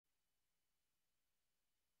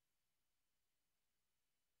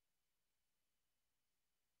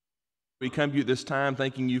We come to you at this time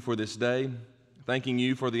thanking you for this day, thanking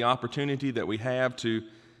you for the opportunity that we have to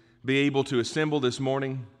be able to assemble this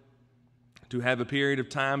morning, to have a period of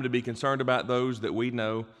time to be concerned about those that we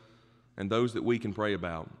know and those that we can pray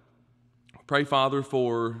about. Pray, Father,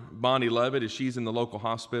 for Bonnie Lovett as she's in the local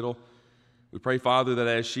hospital. We pray, Father, that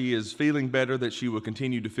as she is feeling better, that she will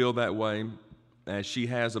continue to feel that way. As she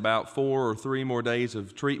has about 4 or 3 more days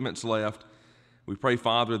of treatments left, we pray,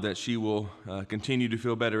 Father, that she will continue to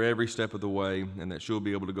feel better every step of the way and that she'll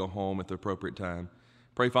be able to go home at the appropriate time.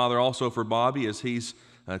 Pray, Father, also for Bobby as he's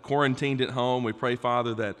quarantined at home. We pray,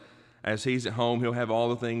 Father, that as he's at home, he'll have all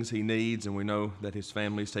the things he needs, and we know that his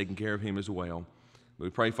family's taking care of him as well. We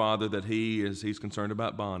pray, Father, that he, as he's concerned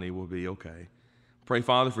about Bonnie, will be okay. Pray,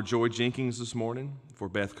 Father, for Joy Jenkins this morning, for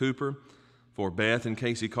Beth Cooper, for Beth and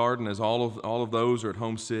Casey Carden, as all of those are at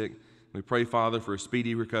home sick. We pray, Father, for a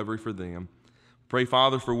speedy recovery for them. Pray,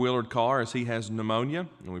 Father, for Willard Carr as he has pneumonia,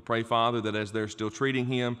 and we pray, Father, that as they're still treating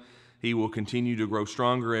him, he will continue to grow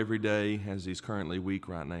stronger every day as he's currently weak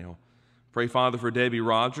right now. Pray, Father, for Debbie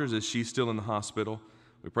Rogers as she's still in the hospital.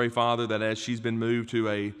 We pray, Father, that as she's been moved to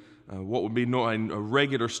a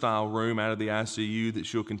regular style room out of the ICU, that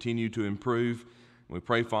she'll continue to improve. We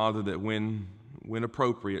pray, Father, that when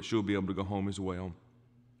appropriate, she'll be able to go home as well.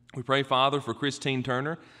 We pray, Father, for Christine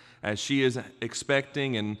Turner as she is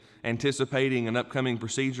expecting and anticipating an upcoming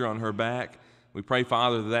procedure on her back. We pray,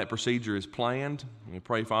 Father, that procedure is planned. We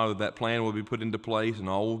pray, Father, that plan will be put into place and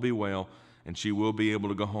all will be well, and she will be able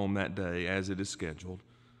to go home that day as it is scheduled.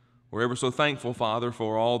 We're ever so thankful, Father,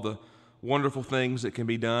 for all the wonderful things that can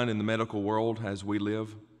be done in the medical world as we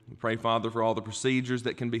live. We pray, Father, for all the procedures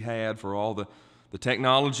that can be had, for all the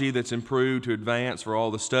technology that's improved to advance, for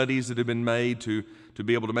all the studies that have been made to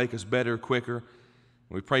be able to make us better, quicker.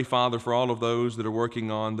 We pray, Father, for all of those that are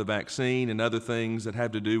working on the vaccine and other things that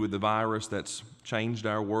have to do with the virus that's changed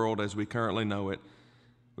our world as we currently know it.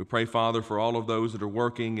 We pray, Father, for all of those that are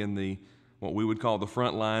working in what we would call the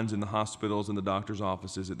front lines in the hospitals and the doctor's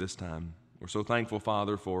offices at this time. We're so thankful,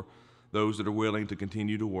 Father, for those that are willing to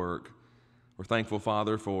continue to work. We're thankful,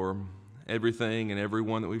 Father, for everything and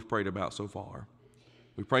everyone that we've prayed about so far.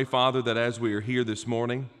 We pray, Father, that as we are here this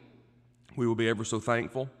morning, we will be ever so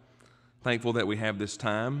thankful that we have this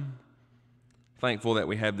time, thankful that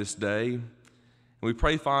we have this day. And we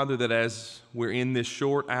pray, Father, that as we're in this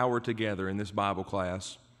short hour together in this Bible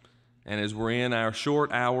class, and as we're in our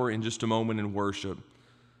short hour in just a moment in worship,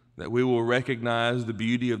 that we will recognize the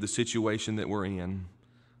beauty of the situation that we're in,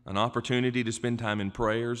 an opportunity to spend time in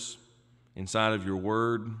prayers, inside of your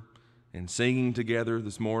word, and singing together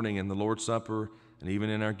this morning in the Lord's Supper, and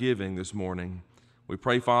even in our giving this morning. We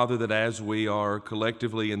pray, Father, that as we are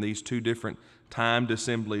collectively in these 2 different timed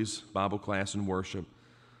assemblies, Bible class and worship,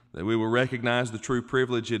 that we will recognize the true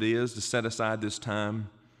privilege it is to set aside this time,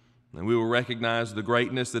 and we will recognize the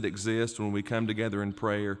greatness that exists when we come together in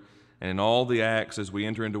prayer and in all the acts as we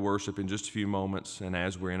enter into worship in just a few moments and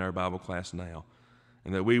as we're in our Bible class now,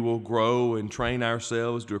 and that we will grow and train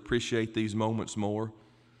ourselves to appreciate these moments more,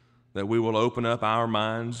 that we will open up our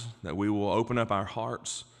minds, that we will open up our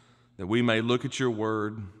hearts, that we may look at your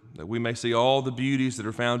word, that we may see all the beauties that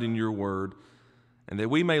are found in your word, and that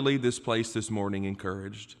we may leave this place this morning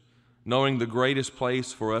encouraged, knowing the greatest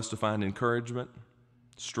place for us to find encouragement,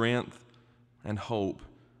 strength, and hope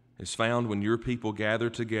is found when your people gather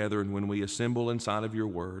together and when we assemble inside of your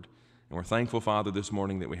word. And we're thankful, Father, this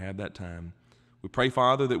morning that we have that time. We pray,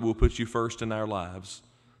 Father, that we'll put you first in our lives,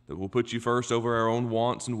 that we'll put you first over our own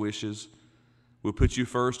wants and wishes. We'll put you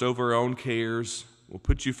first over our own cares. We'll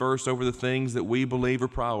put you first over the things that we believe are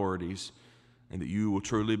priorities, and that you will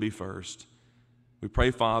truly be first. We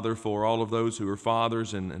pray, Father, for all of those who are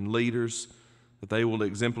fathers and leaders, that they will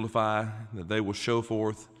exemplify, that they will show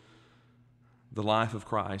forth the life of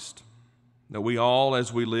Christ, that we all,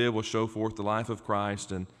 as we live, will show forth the life of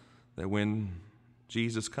Christ, and that when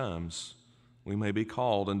Jesus comes, we may be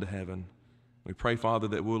called into heaven. We pray, Father,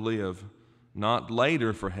 that we'll live not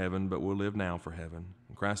later for heaven, but we'll live now for heaven.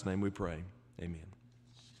 In Christ's name we pray. Amen.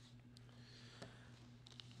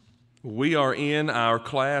 We are in our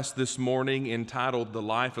class this morning entitled The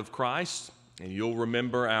Life of Christ, and you'll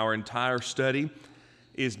remember our entire study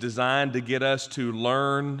is designed to get us to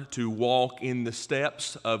learn to walk in the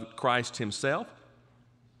steps of Christ himself.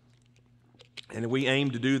 And we aim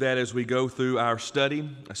to do that as we go through our study,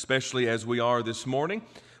 especially as we are this morning.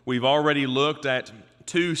 We've already looked at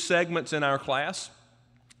 2 segments in our class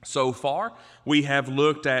so far. We have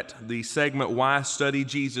looked at the segment, Why Study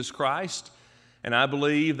Jesus Christ? And I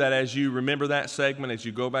believe that as you remember that segment, as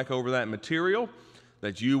you go back over that material,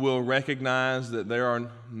 that you will recognize that there are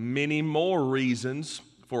many more reasons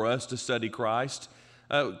for us to study Christ.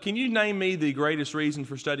 Can you name me the greatest reason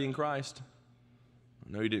for studying Christ?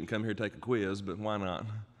 I know you didn't come here to take a quiz, but why not?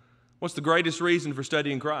 What's the greatest reason for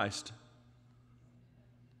studying Christ?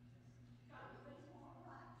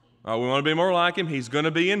 Oh, we want to be more like Him. He's going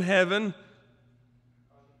to be in heaven.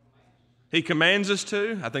 He commands us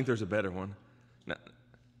to. I think there's a better one.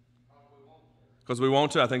 Because we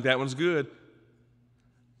want to. I think that one's good.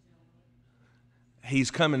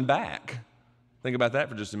 He's coming back. Think about that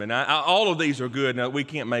for just a minute. Now, all of these are good. Now, we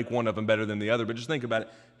can't make one of them better than the other, but just think about it.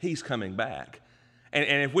 He's coming back.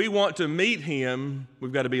 And if we want to meet Him,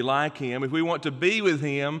 we've got to be like Him. If we want to be with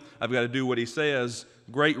Him, I've got to do what He says.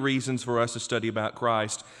 Great reasons for us to study about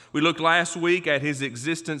Christ. We looked last week at His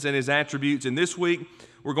existence and His attributes, and this week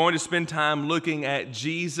we're going to spend time looking at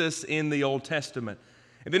Jesus in the Old Testament.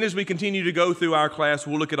 And then as we continue to go through our class,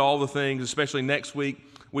 we'll look at all the things, especially next week.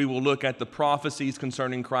 We will look at the prophecies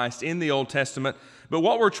concerning Christ in the Old Testament. But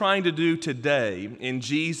what we're trying to do today in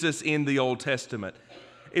Jesus in the Old Testament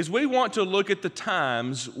is we want to look at the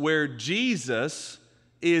times where Jesus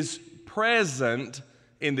is present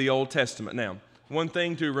in the Old Testament. Now, one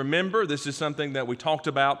thing to remember, this is something that we talked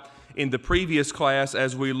about in the previous class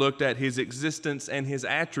as we looked at His existence and His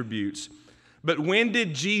attributes. But when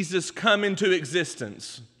did Jesus come into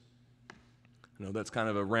existence? I know that's kind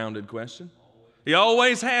of a rounded question. He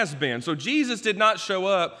always has been. So Jesus did not show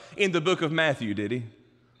up in the book of Matthew, did He?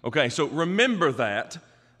 Okay, so remember that.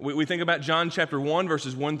 We think about John chapter 1,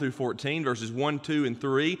 verses 1 through 14. Verses 1, 2, and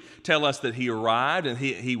 3 tell us that He arrived and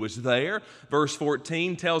he was there. Verse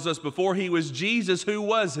 14 tells us before He was Jesus, who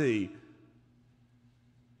was He?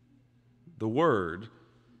 The Word.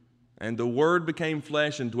 And the Word became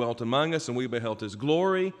flesh and dwelt among us, and we beheld His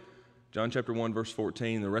glory. John chapter 1, verse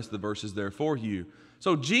 14, the rest of the verses there for you.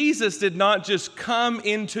 So Jesus did not just come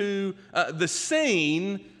into the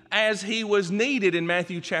scene as He was needed in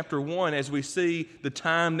Matthew chapter 1, as we see the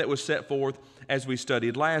time that was set forth as we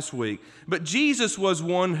studied last week. But Jesus was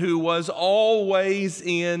one who was always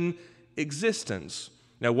in existence.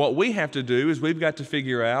 Now, what we have to do is we've got to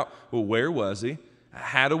figure out, well, where was He?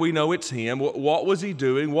 How do we know it's Him? What was He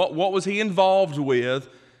doing? What was He involved with?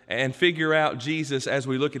 And figure out Jesus as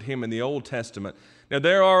we look at Him in the Old Testament. Now,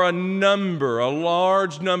 there are a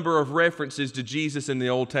large number of references to Jesus in the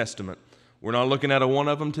Old Testament. We're not looking at one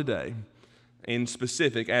of them today in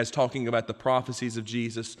specific as talking about the prophecies of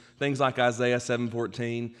Jesus, things like Isaiah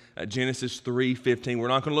 7:14, Genesis 3:15. We're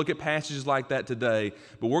not going to look at passages like that today,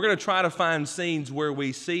 but we're going to try to find scenes where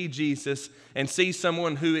we see Jesus and see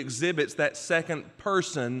someone who exhibits that second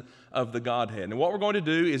person of the Godhead. And what we're going to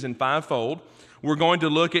do is in fivefold. We're going to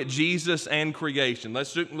look at Jesus and creation.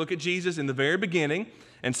 Let's look at Jesus in the very beginning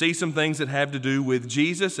and see some things that have to do with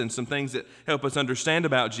Jesus and some things that help us understand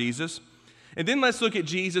about Jesus. And then let's look at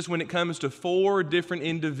Jesus when it comes to 4 different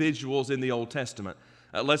individuals in the Old Testament.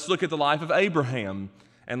 Let's look at the life of Abraham,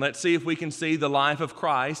 and let's see if we can see the life of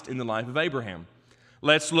Christ in the life of Abraham.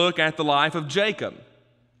 Let's look at the life of Jacob,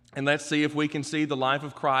 and let's see if we can see the life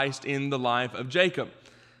of Christ in the life of Jacob.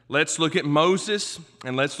 Let's look at Moses,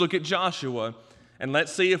 and let's look at Joshua, and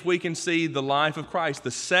let's see if we can see the life of Christ,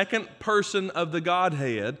 the second person of the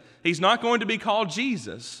Godhead. He's not going to be called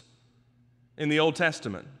Jesus in the Old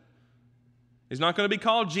Testament. He's not going to be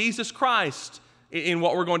called Jesus Christ in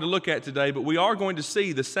what we're going to look at today, but we are going to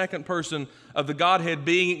see the second person of the Godhead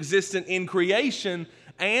being existent in creation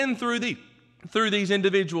and through these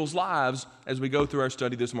individuals' lives as we go through our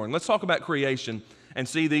study this morning. Let's talk about creation and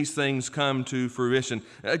see these things come to fruition.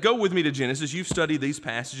 Go with me to Genesis. You've studied these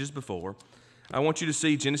passages before. I want you to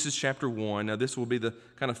see Genesis chapter 1. Now, this will be the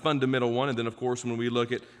kind of fundamental one. And then, of course, when we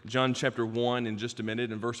look at John chapter 1 in just a minute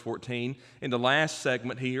in verse 14, in the last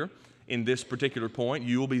segment here, in this particular point,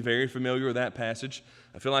 you will be very familiar with that passage.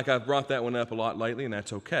 I feel like I've brought that one up a lot lately, and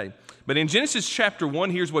that's okay. But in Genesis chapter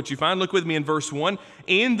 1, here's what you find. Look with me in verse 1.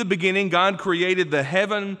 In the beginning, God created the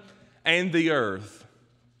heaven and the earth.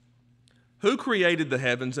 Who created the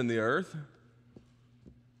heavens and the earth?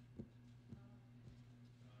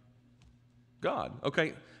 God.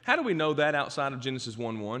 Okay, how do we know that outside of Genesis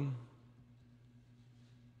 1:1?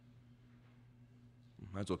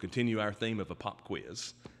 Might as well continue our theme of a pop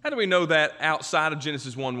quiz. How do we know that outside of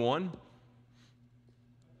Genesis 1:1?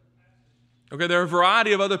 Okay, there are a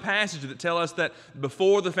variety of other passages that tell us that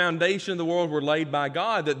before the foundation of the world were laid by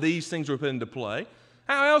God, that these things were put into play.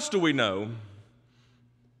 How else do we know?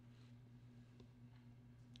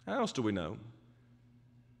 How else do we know?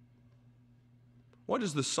 What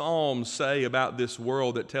does the Psalm say about this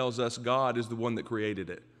world that tells us God is the one that created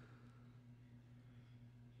it?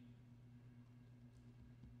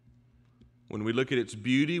 When we look at its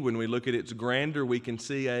beauty, when we look at its grandeur, we can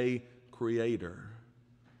see a creator.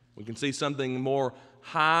 We can see something more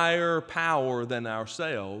higher power than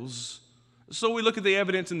ourselves. So we look at the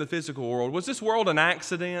evidence in the physical world. Was this world an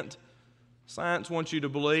accident? Science wants you to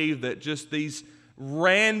believe that just these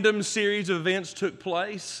random series of events took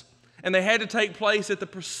place, and they had to take place at the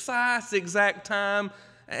precise exact time,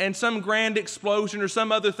 and some grand explosion or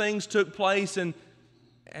some other things took place, and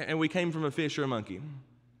we came from a fish or a monkey.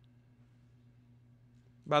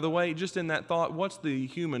 By the way, just in that thought, what's the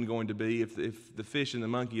human going to be if the fish and the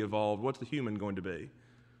monkey evolved? What's the human going to be?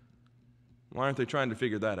 Why aren't they trying to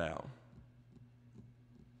figure that out?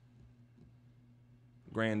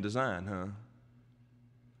 Grand design, huh?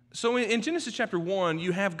 So in Genesis chapter 1,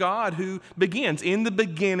 you have God who begins, in the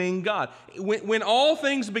beginning, God. When all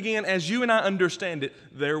things began, as you and I understand it,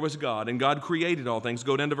 there was God, and God created all things.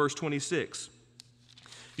 Go down to verse 26.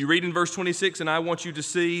 You read in verse 26, and I want you to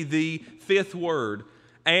see the fifth word.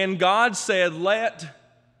 And God said, let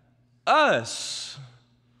us.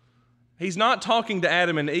 He's not talking to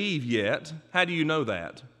Adam and Eve yet. How do you know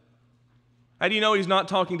that? How do you know he's not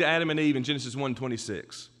talking to Adam and Eve in Genesis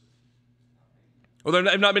 1:26? Well,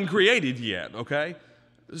 they've not been created yet, okay?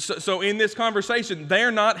 So in this conversation,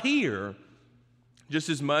 they're not here. Just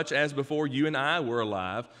as much as before you and I were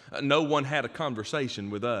alive, no one had a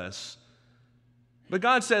conversation with us. But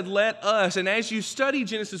God said, let us. And as you study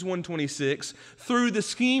Genesis 1:26 through the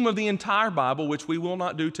scheme of the entire Bible, which we will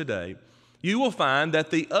not do today, you will find that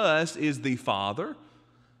the us is the Father,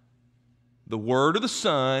 the Word of the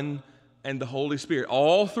Son, and the Holy Spirit.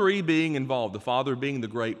 All three being involved. The Father being the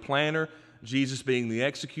great planner, Jesus being the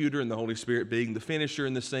executor, and the Holy Spirit being the finisher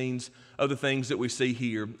in the scenes of the things that we see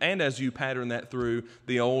here, and as you pattern that through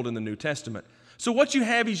the Old and the New Testament. So what you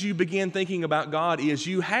have as you begin thinking about God is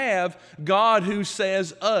you have God who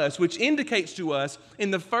says us, which indicates to us in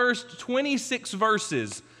the first 26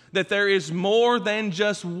 verses that there is more than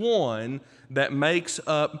just one that makes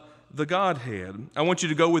up the Godhead. I want you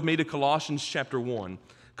to go with me to Colossians chapter 1.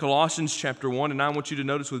 Colossians chapter 1, and I want you to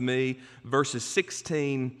notice with me verses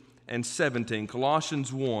 16 and 17.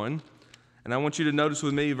 Colossians 1, and I want you to notice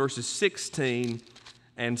with me verses 16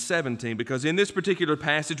 and 17, because in this particular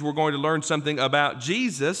passage we're going to learn something about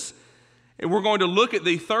Jesus, and we're going to look at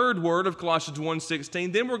the third word of Colossians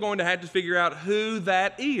 1:16. Then we're going to have to figure out who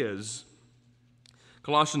that is.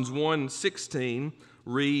 Colossians 1:16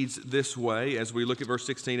 reads this way as we look at verse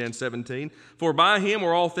 16 and 17. For by him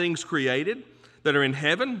were all things created that are in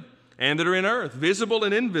heaven and that are in earth, visible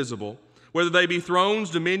and invisible, whether they be thrones,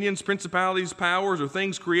 dominions, principalities, powers, or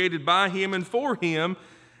things created by him and for him.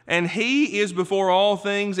 And he is before all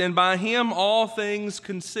things, and by him all things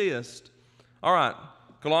consist. All right,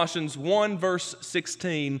 Colossians 1 verse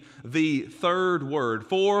 16, the third word.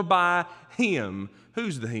 For by him.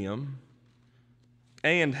 Who's the him?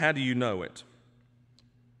 And how do you know it?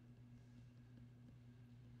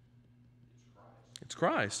 It's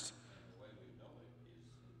Christ.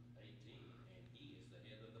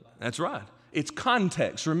 That's right. It's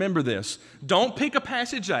context. Remember this. Don't pick a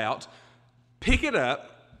passage out, pick it up,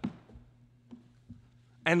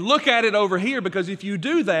 and look at it over here, because if you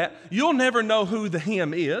do that, you'll never know who the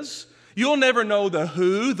him is. You'll never know the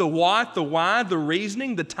who, the what, the why, the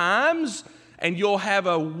reasoning, the times, and you'll have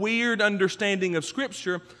a weird understanding of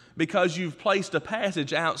Scripture because you've placed a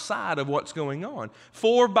passage outside of what's going on.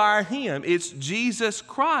 For by him, it's Jesus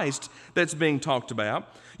Christ that's being talked about.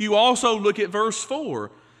 You also look at verse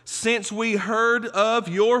 4. Since we heard of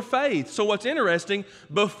your faith. So what's interesting,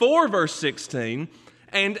 before verse 16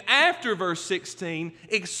 and after verse 16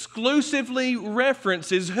 exclusively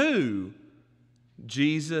references who?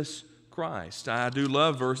 Jesus Christ. I do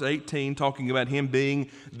love verse 18 talking about him being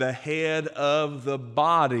the head of the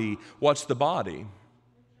body. What's the body?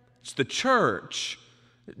 It's the church.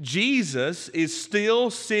 Jesus is still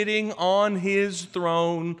sitting on his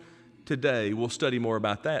throne today. We'll study more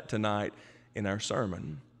about that tonight in our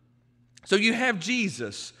sermon. So you have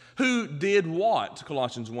Jesus, who did what?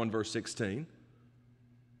 Colossians 1 verse 16.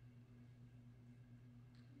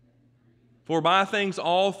 For by things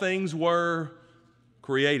all things were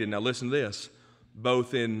created. Now listen to this.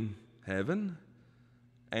 Both in heaven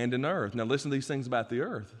and in earth. Now listen to these things about the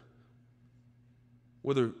earth.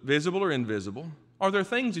 Whether visible or invisible. Are there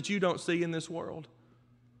things that you don't see in this world?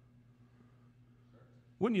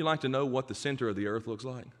 Wouldn't you like to know what the center of the earth looks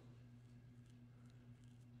like?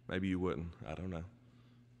 Maybe you wouldn't. I don't know.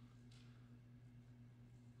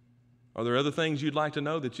 Are there other things you'd like to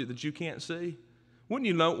know that you can't see? Wouldn't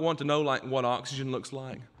you want to know like what oxygen looks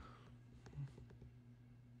like?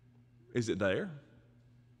 Is it there?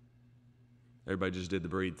 Everybody just did the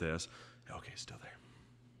breathe test. Okay, it's still there.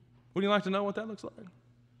 Wouldn't you like to know what that looks like?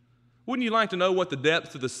 Wouldn't you like to know what the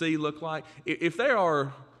depths of the sea look like? If there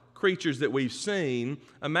are creatures that we've seen,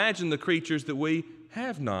 imagine the creatures that we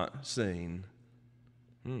have not seen.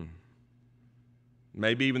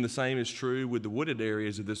 Maybe even the same is true with the wooded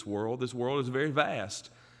areas of this world. This world is very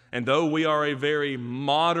vast. And though we are a very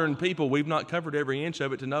modern people, we've not covered every inch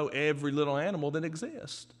of it to know every little animal that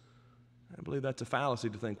exists. I believe that's a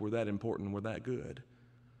fallacy to think we're that important, we're that good.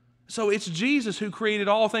 So it's Jesus who created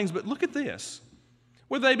all things, but look at this.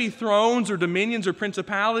 Whether they be thrones or dominions or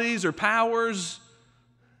principalities or powers,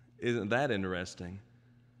 isn't that interesting?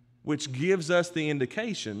 Which gives us the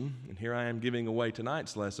indication, and here I am giving away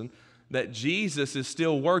tonight's lesson, that Jesus is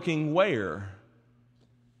still working where?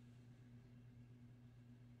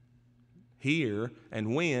 Here,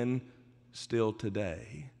 and when? Still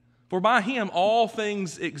today. For by him all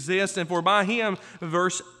things exist, and for by him,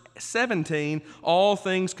 verse 17, all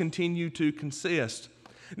things continue to consist.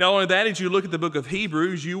 Not only that, as you look at the book of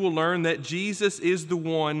Hebrews, you will learn that Jesus is the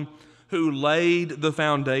one who laid the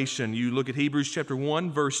foundation. You look at Hebrews chapter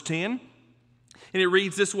 1, verse 10, and it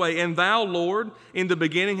reads this way, "And thou, Lord, in the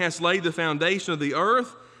beginning hast laid the foundation of the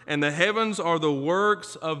earth, and the heavens are the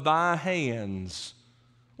works of thy hands."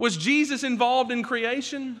 Was Jesus involved in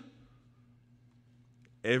creation?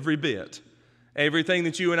 Every bit. Everything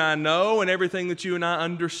that you and I know and everything that you and I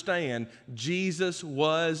understand, Jesus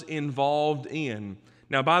was involved in.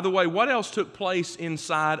 Now, by the way, what else took place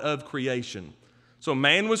inside of creation? So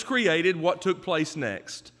man was created. What took place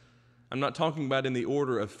next? I'm not talking about in the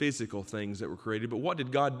order of physical things that were created, but what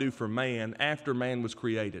did God do for man after man was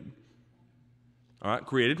created? All right,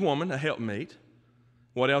 created woman, a helpmeet.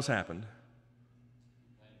 What else happened?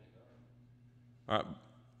 All right,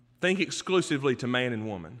 think exclusively to man and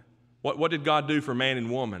woman. What did God do for man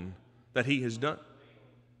and woman that he has done?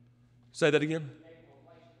 Say that again.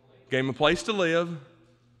 Gave him a place to live.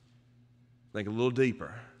 Think a little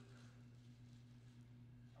deeper.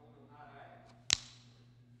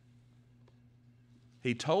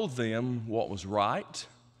 He told them what was right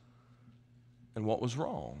and what was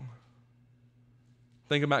wrong.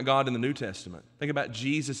 Think about God in the New Testament. Think about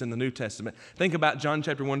Jesus in the New Testament. Think about John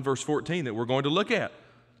chapter 1, verse 14 that we're going to look at.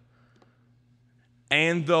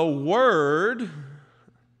 And the Word,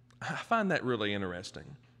 I find that really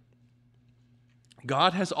interesting.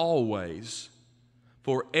 God has always,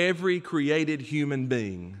 for every created human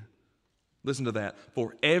being, listen to that,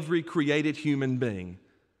 for every created human being,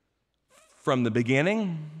 from the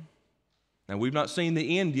beginning, and we've not seen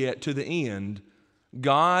the end yet, to the end,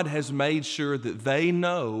 God has made sure that they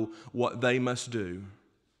know what they must do.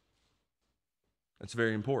 That's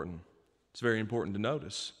very important. It's very important to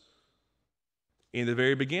notice. In the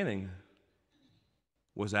very beginning,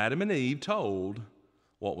 was Adam and Eve told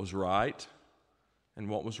what was right and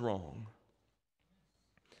what was wrong?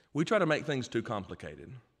 We try to make things too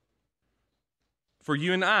complicated. For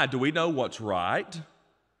you and I, do we know what's right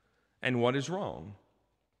and what is wrong?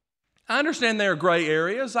 I understand there are gray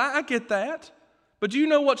areas. I get that. But do you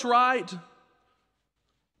know what's right?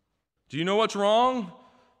 Do you know what's wrong?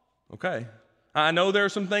 Okay. I know there are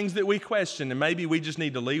some things that we question, and maybe we just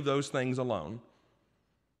need to leave those things alone.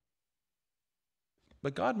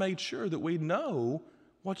 But God made sure that we know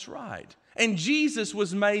what's right. And Jesus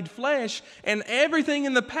was made flesh, and everything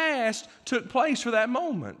in the past took place for that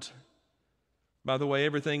moment. By the way,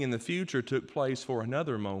 everything in the future took place for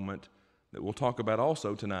another moment that we'll talk about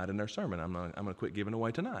also tonight in our sermon. I'm going to quit giving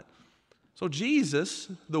away tonight. So Jesus,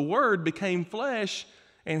 the Word, became flesh,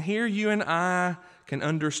 and here you and I can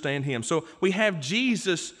understand Him. So we have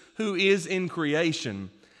Jesus who is in creation.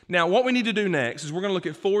 Now, what we need to do next is we're going to look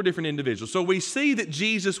at 4 different individuals. So we see that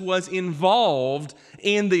Jesus was involved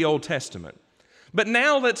in the Old Testament. But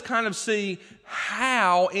now let's kind of see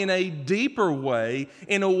how, in a deeper way,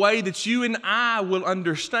 in a way that you and I will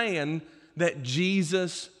understand that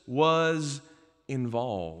Jesus was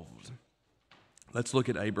involved. Let's look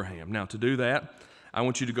at Abraham. Now, to do that, I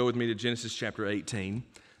want you to go with me to Genesis chapter 18,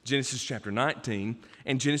 Genesis chapter 19,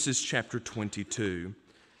 and Genesis chapter 22.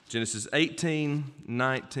 Genesis 18,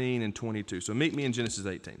 19, and 22. So meet me in Genesis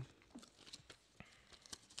 18.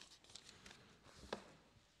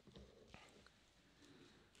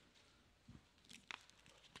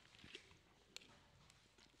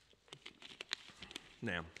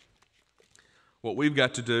 Now, what we've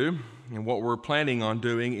got to do and what we're planning on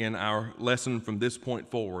doing in our lesson from this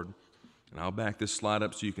point forward, and I'll back this slide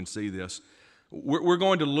up so you can see this, we're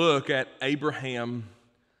going to look at Abraham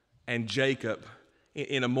and Jacob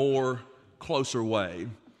in a more closer way.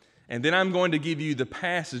 And then I'm going to give you the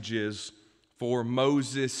passages for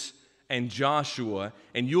Moses and Joshua,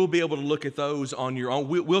 and you'll be able to look at those on your own.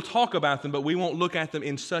 We'll talk about them, but we won't look at them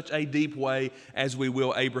in such a deep way as we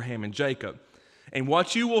will Abraham and Jacob. And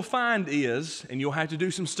what you will find is, and you'll have to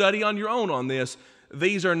do some study on your own on this,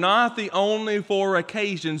 these are not the only 4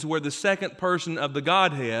 occasions where the second person of the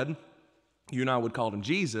Godhead, you and I would call him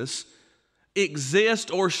Jesus,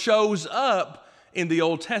 exists or shows up in the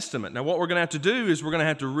Old Testament. Now, what we're going to have to do is we're going to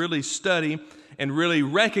have to really study and really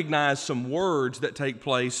recognize some words that take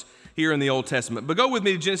place here in the Old Testament. But go with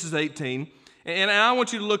me to Genesis 18, and I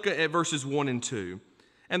want you to look at verses 1 and 2.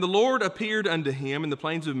 And the Lord appeared unto him in the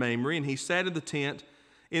plains of Mamre, and he sat in the tent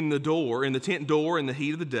in the tent door in the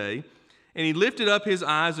heat of the day. And he lifted up his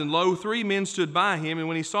eyes, and lo, 3 men stood by him. And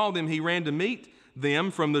when he saw them, he ran to meet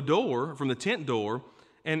them from the tent door,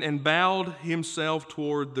 and bowed himself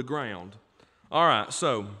toward the ground. All right,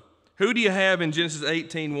 so who do you have in Genesis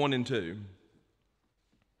 18, 1 and 2?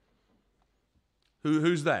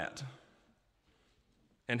 Who's that?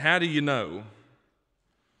 And how do you know?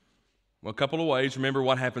 Well, a couple of ways. Remember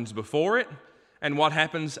what happens before it and what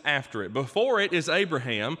happens after it. Before it is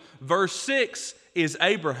Abraham. Verse 6 is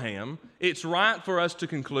Abraham. It's right for us to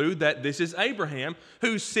conclude that this is Abraham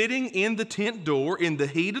who's sitting in the tent door in the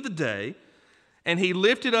heat of the day, and he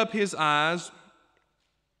lifted up his eyes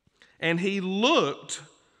and he looked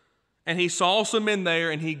and he saw some men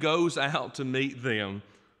there, and he goes out to meet them.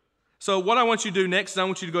 So what I want you to do next is I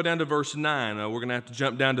want you to go down to verse 9. We're going to have to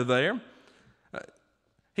jump down to there.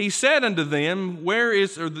 He said unto them,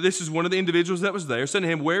 this is one of the individuals that was there, said to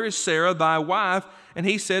him, where is Sarah thy wife? And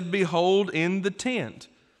he said, behold, in the tent.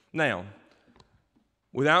 Now,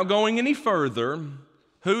 without going any further,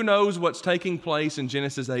 who knows what's taking place in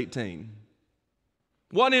Genesis 18?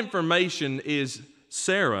 What information is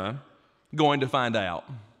Sarah going to find out?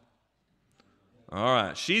 All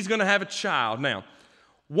right, she's going to have a child. Now,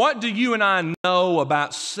 what do you and I know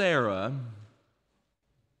about Sarah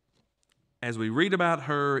as we read about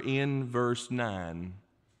her in verse 9?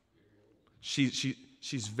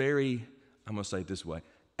 She's very, I'm going to say it this way,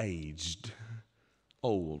 aged,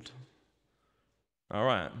 old. All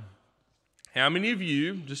right. How many of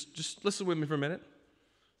you, just listen with me for a minute.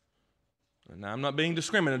 Now, I'm not being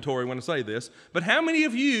discriminatory when I say this, but how many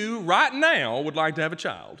of you right now would like to have a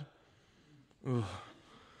child? Ugh.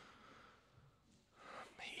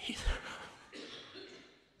 Me either.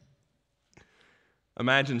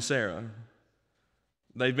 Imagine Sarah.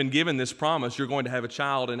 They've been given this promise, you're going to have a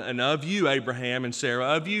child, and of you, Abraham and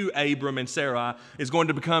Sarah, of you, Abram and Sarai, is going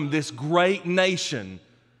to become this great nation.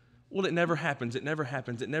 Well, it never happens, it never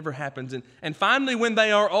happens, it never happens. And finally, when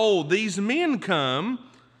they are old, these men come,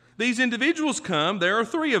 these individuals come, there are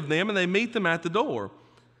 3 of them, and they meet them at the door.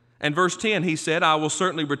 And verse 10, he said, I will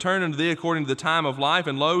certainly return unto thee according to the time of life,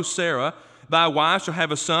 and lo, Sarah, thy wife, shall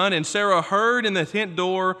have a son. And Sarah heard in the tent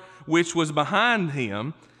door which was behind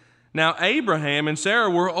him. Now Abraham and Sarah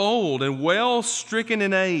were old and well stricken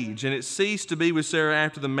in age, and it ceased to be with Sarah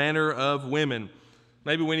after the manner of women.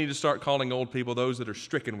 Maybe we need to start calling old people those that are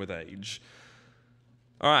stricken with age.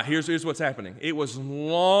 All right, here's what's happening. It was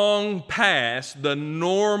long past the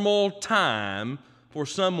normal time for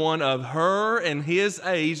someone of her and his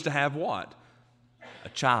age to have what? A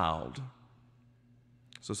child.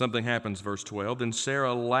 So something happens, verse 12. Then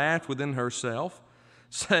Sarah laughed within herself,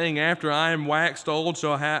 saying, after I am waxed old,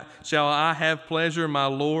 shall I have pleasure, my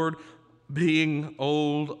Lord, being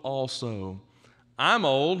old also. I'm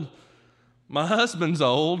old. My husband's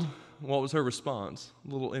old. What was her response?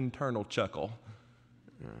 A little internal chuckle.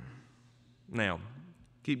 Now,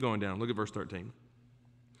 keep going down. Look at verse 13.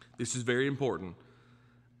 This is very important.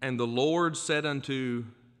 And the Lord said unto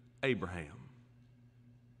Abraham.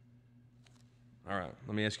 All right,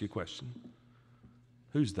 let me ask you a question.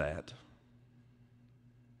 Who's that?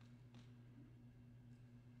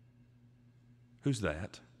 Who's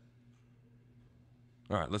that?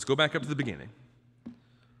 All right, let's go back up to the beginning.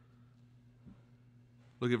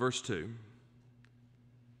 Look at verse 2.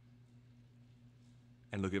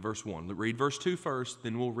 And look at verse 1. Read verse 2 first,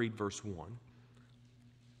 then we'll read verse 1.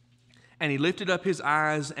 And he lifted up his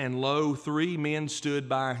eyes, and lo, 3 men stood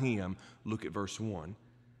by him. Look at verse 1.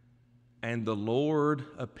 And the Lord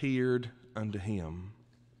appeared unto him.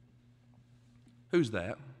 Who's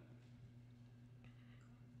that?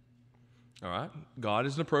 All right, God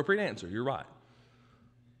is an appropriate answer. You're right.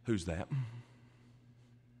 Who's that?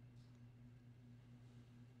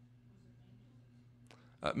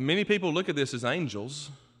 Many people look at this as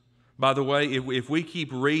angels. By the way, if we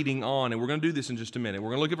keep reading on, and we're going to do this in just a minute, we're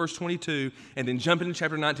going to look at verse 22 and then jump into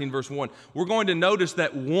chapter 19, verse 1. We're going to notice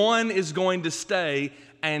that 1 is going to stay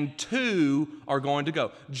and 2 are going to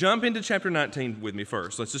go. Jump into chapter 19 with me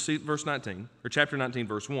first. Let's just see verse 19, or chapter 19,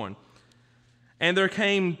 verse 1. And there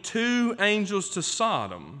came 2 angels to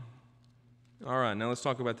Sodom. All right, now let's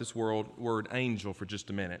talk about this word angel for just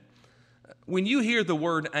a minute. When you hear the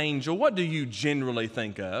word angel, what do you generally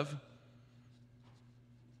think of?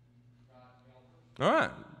 All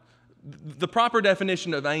right. The proper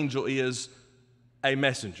definition of angel is a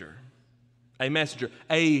messenger,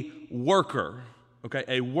 a worker, okay,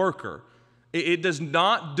 a worker. It does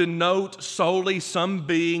not denote solely some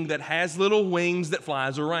being that has little wings that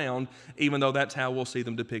flies around, even though that's how we'll see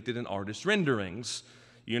them depicted in artist renderings.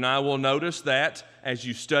 You and I will notice that as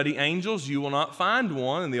you study angels, you will not find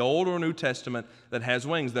one in the Old or New Testament that has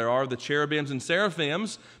wings. There are the cherubims and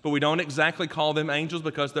seraphims, but we don't exactly call them angels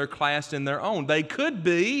because they're classed in their own. They could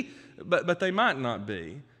be, but they might not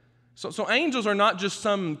be. So angels are not just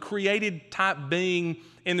some created type being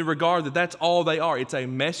in the regard that that's all they are. It's a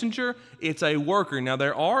messenger, it's a worker. Now,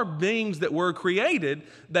 there are beings that were created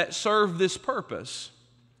that serve this purpose.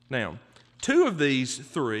 Now, two of these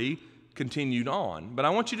three continued on, but I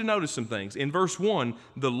want you to notice some things. In verse 1,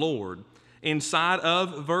 the Lord. Inside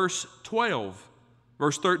of verse 12,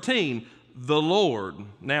 verse 13, the Lord.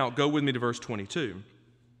 Now, go with me to verse 22.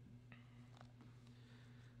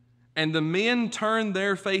 And the men turned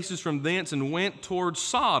their faces from thence and went towards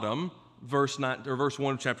Sodom, verse 1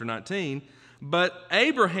 of chapter 19. But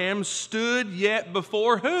Abraham stood yet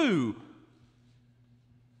before who?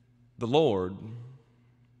 The Lord.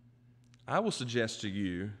 I will suggest to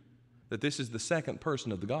you that this is the second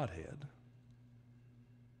person of the Godhead.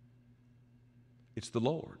 It's the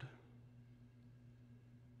Lord.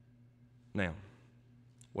 Now,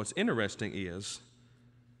 what's interesting is,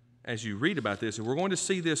 as you read about this, and we're going to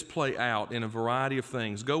see this play out in a variety of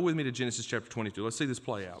things. Go with me to Genesis chapter 22. Let's see this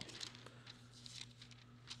play out.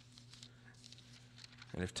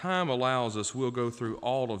 And if time allows us, we'll go through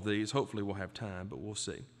all of these. Hopefully we'll have time, but we'll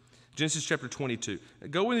see. Genesis chapter 22.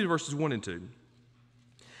 Go with me to verses 1 and 2.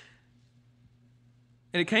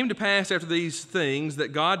 And it came to pass after these things that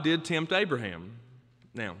God did tempt Abraham.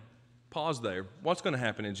 Now, pause there. What's going to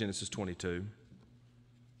happen in Genesis 22?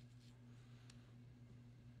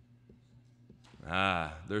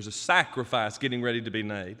 There's a sacrifice getting ready to be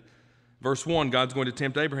made. Verse 1, God's going to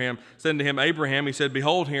tempt Abraham. Said unto him, Abraham, he said,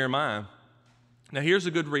 Behold, here am I. Now, here's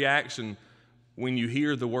a good reaction when you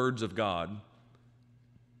hear the words of God.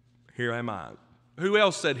 Here am I. Who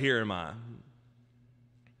else said, here am I?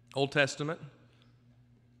 Old Testament.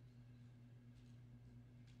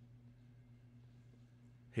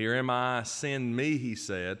 Here am I, send me, he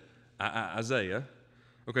said. Isaiah.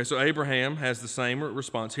 Okay, so Abraham has the same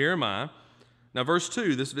response. Here am I. Now, verse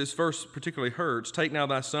 2, this verse particularly hurts. Take now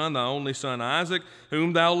thy son, thy only son Isaac,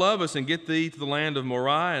 whom thou lovest, and get thee to the land of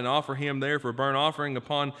Moriah, and offer him there for a burnt offering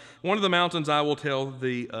upon one of the mountains I will tell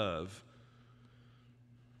thee of.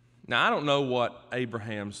 Now, I don't know what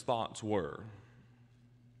Abraham's thoughts were.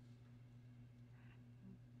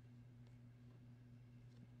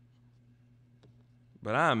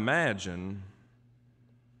 But I imagine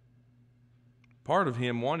part of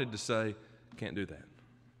him wanted to say, can't do that.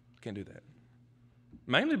 Can't do that.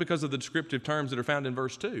 Mainly because of the descriptive terms that are found in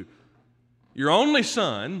verse 2. Your only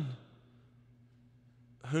son,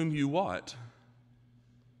 whom you what?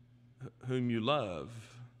 Whom you love.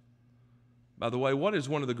 By the way, what is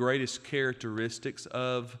one of the greatest characteristics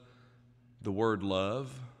of the word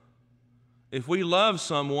love? If we love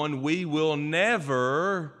someone, we will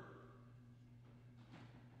never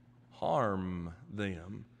harm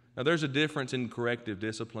them. Now, there's a difference in corrective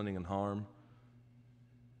disciplining and harm.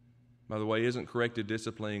 By the way, isn't corrective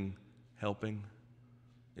disciplining helping?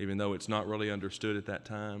 Even though it's not really understood at that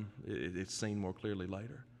time, it's seen more clearly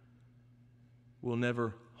later. We'll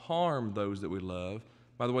never harm those that we love.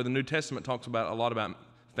 By the way, the New Testament talks a lot about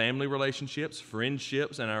family relationships,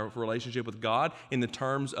 friendships, and our relationship with God in the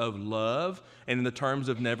terms of love and in the terms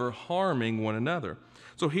of never harming one another.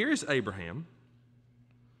 So here's Abraham.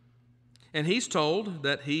 And he's told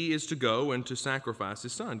that he is to go and to sacrifice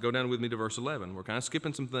his son. Go down with me to verse 11. We're kind of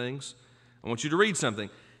skipping some things. I want you to read something.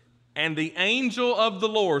 And the angel of the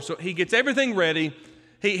Lord, so he gets everything ready.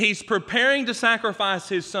 He's preparing to sacrifice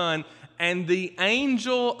his son. And the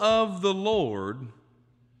angel of the Lord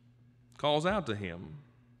calls out to him.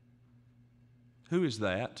 Who is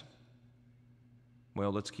that?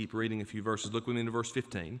 Well, let's keep reading a few verses. Look with me into verse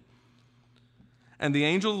 15. And the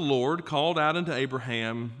angel of the Lord called out unto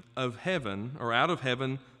Abraham of heaven, or out of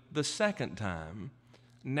heaven, the second time.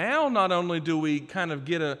 Now not only do we kind of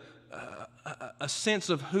get a sense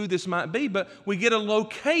of who this might be, but we get a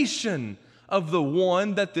location of the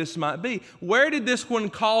one that this might be. Where did this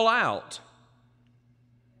one call out?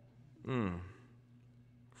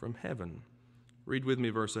 From heaven. Read with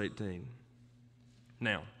me verse 18.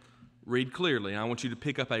 Now, read clearly. I want you to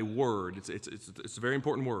pick up a word. It's a very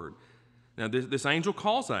important word. Now, this angel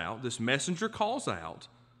calls out, this messenger calls out,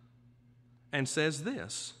 and says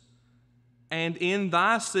this, "And in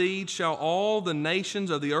thy seed shall all the nations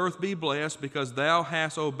of the earth be blessed, because thou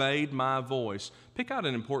hast obeyed my voice." Pick out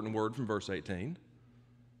an important word from verse 18.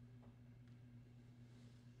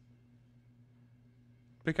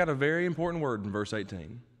 Pick out a very important word in verse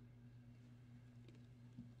 18.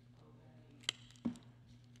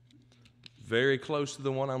 Very close to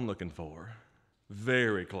the one I'm looking for.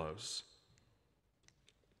 Very close.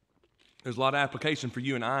 There's a lot of application for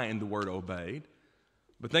you and I in the word obeyed.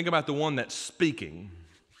 But think about the one that's speaking.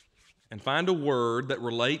 And find a word that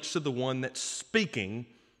relates to the one that's speaking.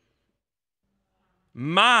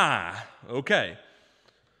 My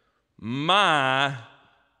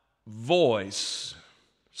voice.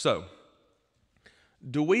 So,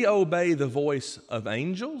 do we obey the voice of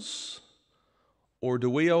angels, or do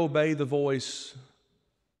we obey the voice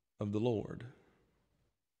of the Lord?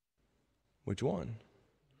 Which one?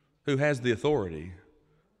 Who has the authority?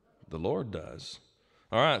 The Lord does.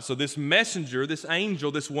 All right, so this messenger, this angel,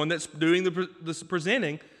 this one that's doing this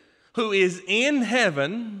presenting, who is in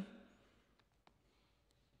heaven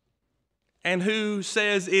and who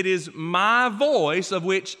says, "It is my voice of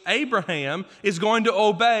which Abraham is going to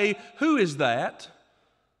obey," who is that?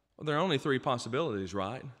 Well, there are only three possibilities,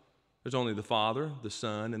 right? There's only the Father, the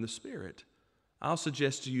Son, and the Spirit. I'll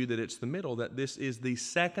suggest to you that it's the middle, that this is the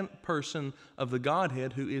second person of the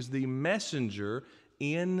Godhead who is the messenger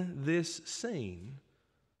in this scene.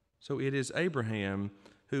 So it is Abraham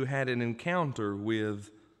who had an encounter with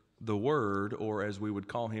the Word, or as we would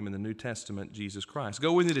call him in the New Testament, Jesus Christ.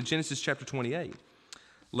 Go with me to Genesis chapter 28.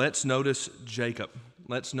 Let's notice Jacob.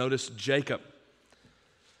 Let's notice Jacob,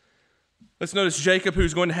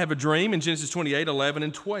 who's going to have a dream in Genesis 28, 11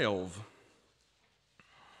 and 12.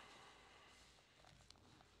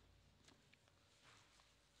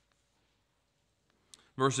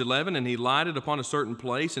 Verse 11, "And he lighted upon a certain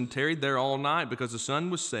place and tarried there all night, because the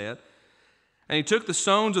sun was set. And he took the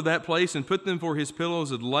stones of that place and put them for his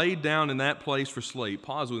pillows and laid down in that place for sleep."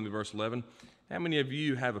 Pause with me, verse 11. How many of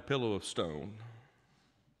you have a pillow of stone?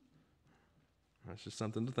 That's just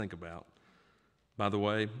something to think about. By the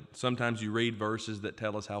way, sometimes you read verses that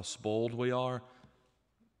tell us how spoiled we are.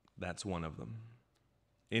 That's one of them.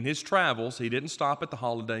 In his travels, he didn't stop at the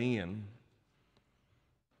Holiday Inn.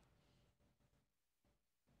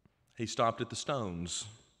 He stopped at the stones,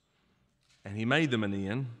 and he made them an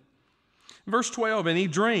inn. Verse 12, "And he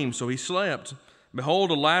dreamed, so he slept. Behold,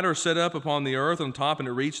 a ladder set up upon the earth on top, and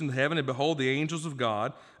it reached into heaven, and behold, the angels of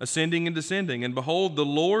God ascending and descending. And behold, the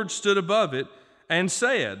Lord stood above it and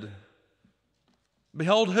said,"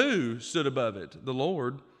 behold, who stood above it? The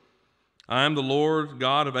Lord. "I am the Lord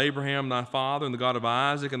God of Abraham thy father, and the God of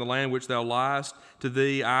Isaac, and the land which thou liest, to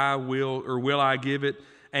thee will I give it,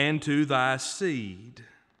 and to thy seed."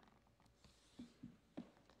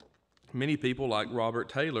 Many people, like Robert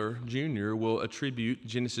Taylor Jr., will attribute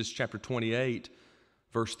Genesis chapter 28,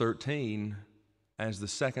 verse 13, as the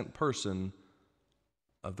second person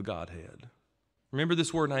of the Godhead. Remember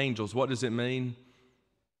this word angels. What does it mean?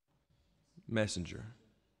 Messenger.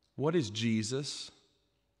 What is Jesus?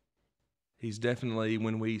 He's definitely,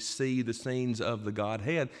 when we see the scenes of the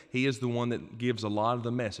Godhead, he is the one that gives a lot of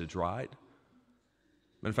the message, right?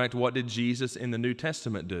 In fact, what did Jesus in the New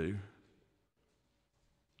Testament do?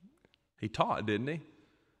 He taught, didn't he?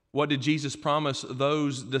 What did Jesus promise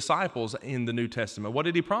those disciples in the New Testament? What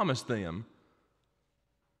did he promise them?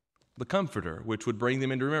 The Comforter, which would bring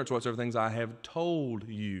them into remembrance whatsoever things I have told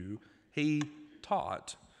you. He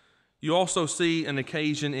taught. You also see an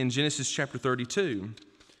occasion in Genesis chapter 32.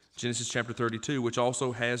 Genesis chapter 32, which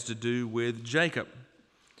also has to do with Jacob.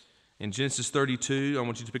 In Genesis 32, I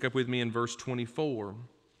want you to pick up with me in verse 24.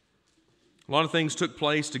 A lot of things took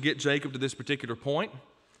place to get Jacob to this particular point.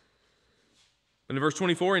 In verse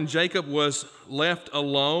 24, "And Jacob was left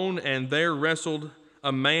alone, and there wrestled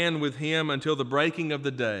a man with him until the breaking of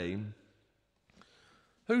the day."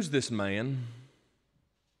 Who's this man?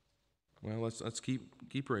 Well, let's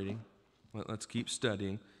keep reading. Let's keep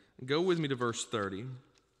studying. Go with me to verse 30.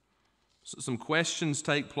 Some questions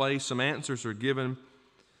take place, some answers are given.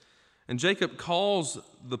 "And Jacob calls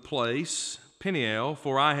the place Peniel,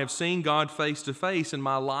 for I have seen God face to face, and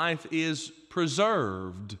my life is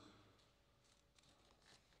preserved."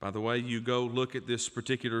 By the way, you go look at this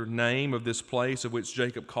particular name of this place of which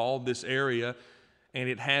Jacob called this area, and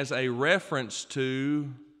it has a reference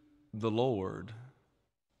to the Lord.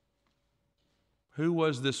 Who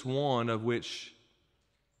was this one of which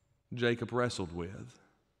Jacob wrestled with?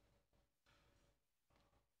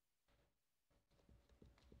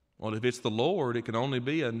 Well, if it's the Lord, it can only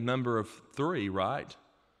be a number of three, right?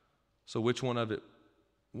 So which one of it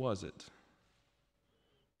was it?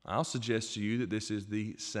 I'll suggest to you that this is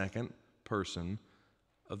the second person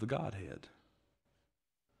of the Godhead.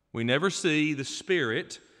 We never see the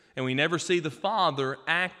Spirit and we never see the Father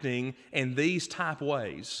acting in these type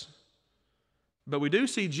ways. But we do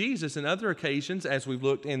see Jesus in other occasions as we've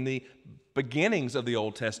looked in the beginnings of the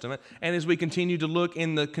Old Testament, and as we continue to look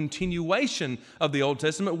in the continuation of the Old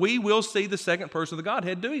Testament, we will see the second person of the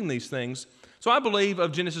Godhead doing these things. So I believe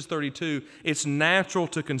of Genesis 32, it's natural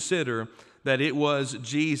to consider that it was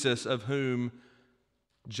Jesus of whom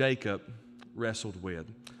Jacob wrestled with.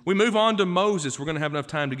 We move on to Moses. We're going to have enough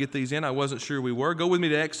time to get these in. I wasn't sure we were. Go with me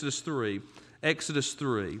to Exodus 3. Exodus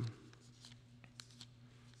 3.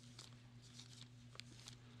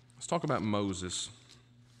 Let's talk about Moses.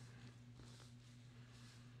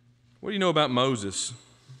 What do you know about Moses?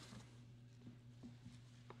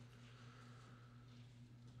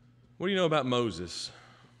 What do you know about Moses?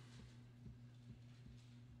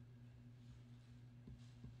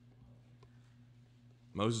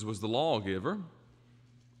 Moses was the lawgiver.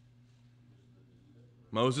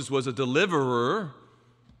 Moses was a deliverer.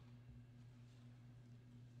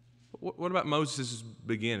 What about Moses'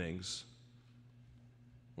 beginnings?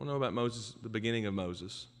 What do you know about Moses, the beginning of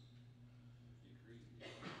Moses?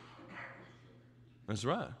 That's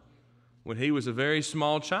right. When he was a very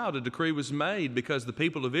small child, a decree was made because the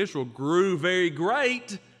people of Israel grew very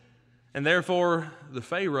great, and therefore the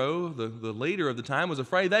Pharaoh, the leader of the time, was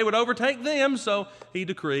afraid they would overtake them, so he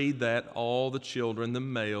decreed that all the children, the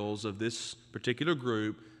males of this particular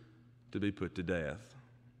group, to be put to death.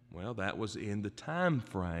 Well, that was in the time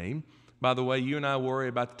frame. By the way, you and I worry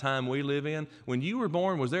about the time we live in. When you were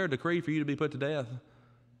born, was there a decree for you to be put to death?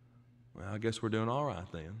 Well, I guess we're doing all right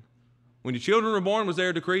then. When your children were born, was there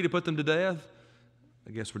a decree to put them to death?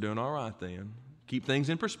 I guess we're doing all right then. Keep things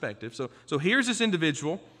in perspective. So here's this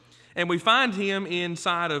individual, and we find him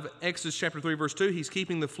inside of Exodus chapter 3, verse 2. He's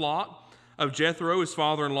keeping the flock of Jethro, his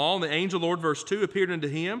father-in-law. And the angel of the Lord, verse 2, appeared unto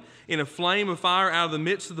him in a flame of fire out of the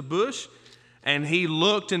midst of the bush. And he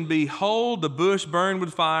looked, and behold, the bush burned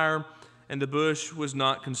with fire, and the bush was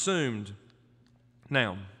not consumed.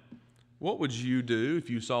 Now, what would you do if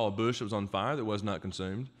you saw a bush that was on fire that was not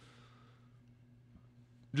consumed?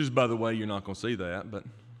 Just by the way, you're not going to see that, but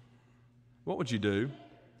what would you do?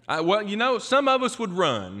 Well, you know, some of us would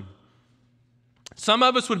run. Some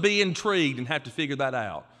of us would be intrigued and have to figure that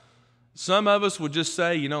out. Some of us would just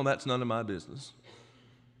say, you know, that's none of my business,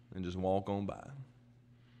 and just walk on by.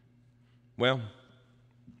 Well,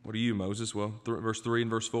 what are you, Moses? Well, verse 3 and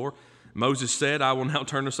verse 4. Moses said, I will now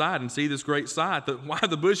turn aside and see this great sight, that why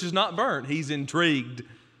the bush is not burnt. He's intrigued.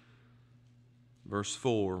 Verse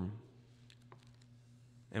 4.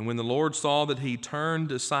 And when the Lord saw that he turned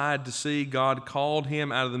aside to see, God called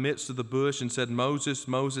him out of the midst of the bush and said, Moses,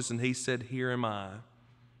 Moses, and he said, Here am I.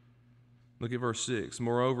 Look at verse 6.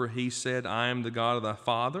 Moreover, he said, I am the God of thy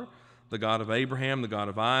father, the God of Abraham, the God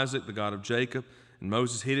of Isaac, the God of Jacob. And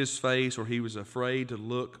Moses hid his face, or he was afraid to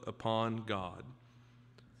look upon God.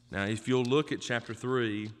 Now, if you'll look at chapter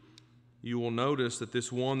 3, you will notice that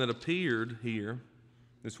this one that appeared here,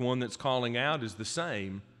 this one that's calling out, is the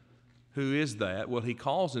same. Who is that? Well, he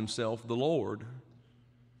calls himself the Lord.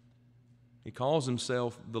 He calls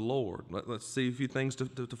himself the Lord. Let's see a few things to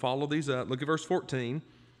follow these up. Look at verse 14.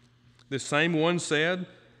 This same one said,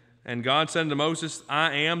 and God said unto Moses,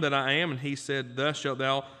 I am that I am. And he said, Thus shalt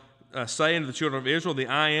thou say unto the children of Israel, the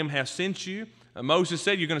I am hath sent you. Moses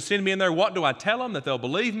said, You're going to send me in there. What do I tell them? That they'll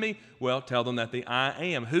believe me? Well, tell them that the I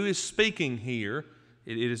am. Who is speaking here?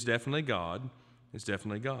 It is definitely God. It's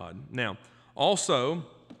definitely God. Now, also,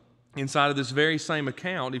 inside of this very same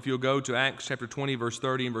account, if you'll go to Acts chapter 20, verse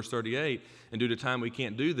 30 and verse 38, and due to time we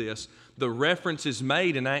can't do this, the reference is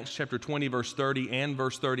made in Acts chapter 20, verse 30 and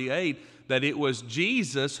verse 38, that it was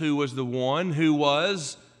Jesus who was the one who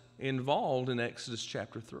was involved in Exodus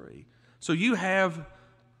chapter 3. So you have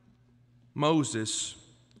Moses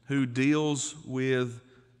who deals with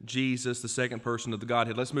Jesus, the second person of the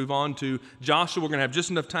Godhead. Let's move on to Joshua. We're going to have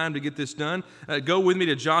just enough time to get this done. Go with me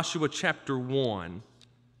to Joshua chapter 1.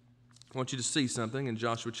 I want you to see something in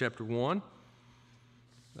Joshua chapter 1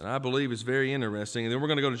 that I believe is very interesting. And then we're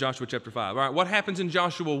going to go to Joshua chapter 5. All right, what happens in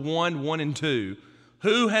Joshua 1, 1 and 2?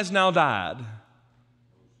 Who has now died?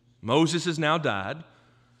 Moses has now died.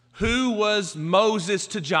 Who was Moses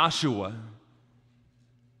to Joshua?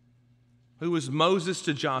 Who was Moses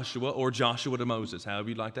to Joshua, or Joshua to Moses, however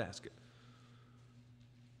you'd like to ask it?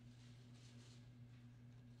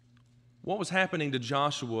 What was happening to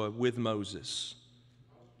Joshua with Moses?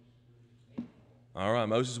 All right,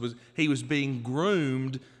 Moses was being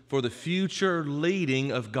groomed for the future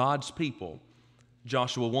leading of God's people.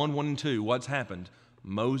 Joshua 1, 1 and 2, what's happened?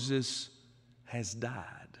 Moses has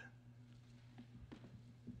died.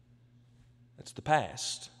 That's the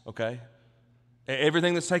past, okay?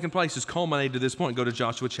 Everything that's taken place is culminated to this point. Go to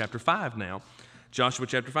Joshua chapter 5 now. Joshua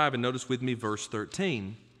chapter 5, and notice with me verse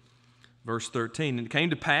 13. Verse 13, and it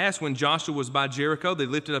came to pass when Joshua was by Jericho, they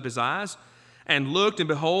lifted up his eyes and looked, and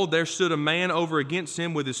behold, there stood a man over against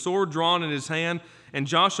him with his sword drawn in his hand. And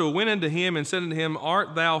Joshua went unto him and said unto him,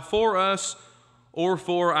 Art thou for us or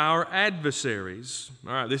for our adversaries?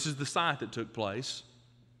 All right, this is the sight that took place.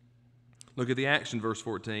 Look at the action, verse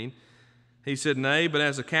 14. He said, Nay, but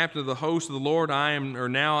as a captain of the host of the Lord I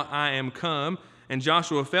am come. And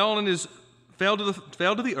Joshua fell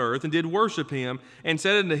to the earth and did worship him, and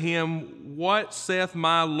said unto him, What saith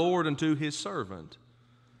my Lord unto his servant?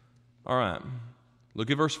 All right, look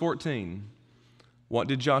at verse 14. What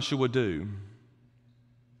did Joshua do?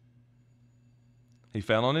 He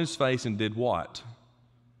fell on his face and did what?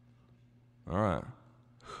 All right.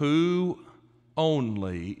 Who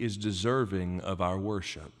only is deserving of our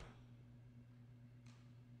worship?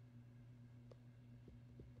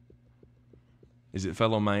 Is it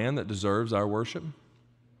fellow man that deserves our worship?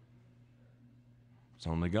 It's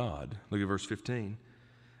only God. Look at verse 15.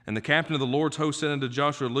 And the captain of the Lord's host said unto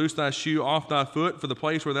Joshua, Loose thy shoe off thy foot, for the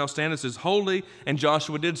place where thou standest is holy. And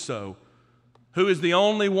Joshua did so. Who is the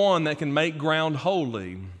only one that can make ground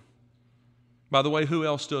holy? By the way, who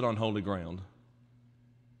else stood on holy ground?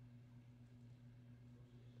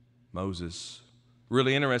 Moses.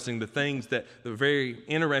 Really interesting, the very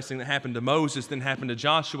interesting that happened to Moses then happened to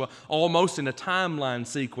Joshua, almost in a timeline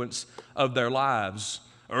sequence of their lives.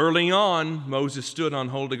 Early on, Moses stood on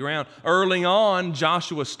holy ground. Early on,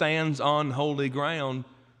 Joshua stands on holy ground.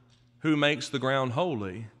 Who makes the ground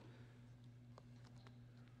holy?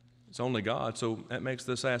 It's only God. So that makes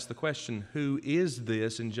us ask the question, who is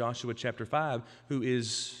this in Joshua chapter 5 who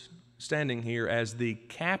is standing here as the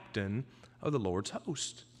captain of the Lord's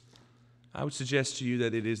host? I would suggest to you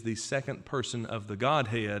that it is the second person of the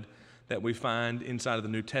Godhead that we find inside of the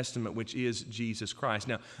New Testament, which is Jesus Christ.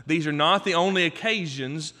 Now, these are not the only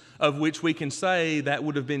occasions of which we can say that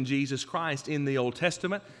would have been Jesus Christ in the Old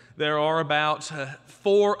Testament. There are about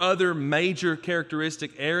 4 other major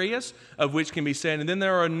characteristic areas of which can be said, and then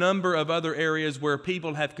there are a number of other areas where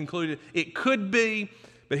people have concluded it could be,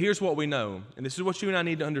 but here's what we know, and this is what you and I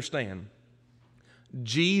need to understand.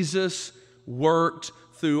 Jesus worked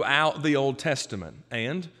throughout the Old Testament.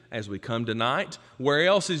 And as we come tonight, where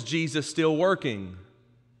else is Jesus still working?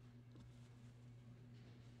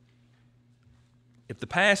 If the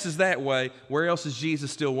past is that way, where else is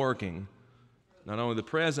Jesus still working? Not only the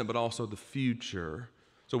present, but also the future.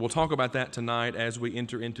 So we'll talk about that tonight as we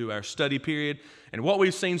enter into our study period. And what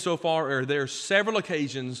we've seen so far are there are several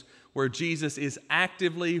occasions where Jesus is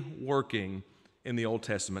actively working in the Old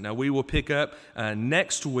Testament. Now we will pick up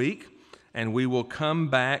next week, and we will come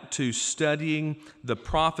back to studying the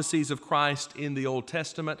prophecies of Christ in the Old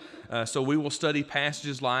Testament. So we will study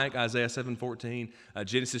passages like Isaiah 7:14,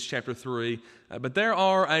 Genesis chapter 3. But there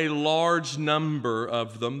are a large number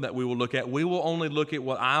of them that we will look at. We will only look at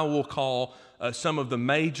what I will call some of the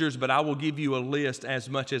majors, but I will give you a list as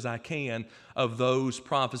much as I can of those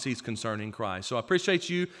prophecies concerning Christ. So I appreciate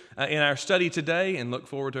you in our study today and look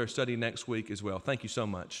forward to our study next week as well. Thank you so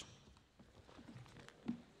much.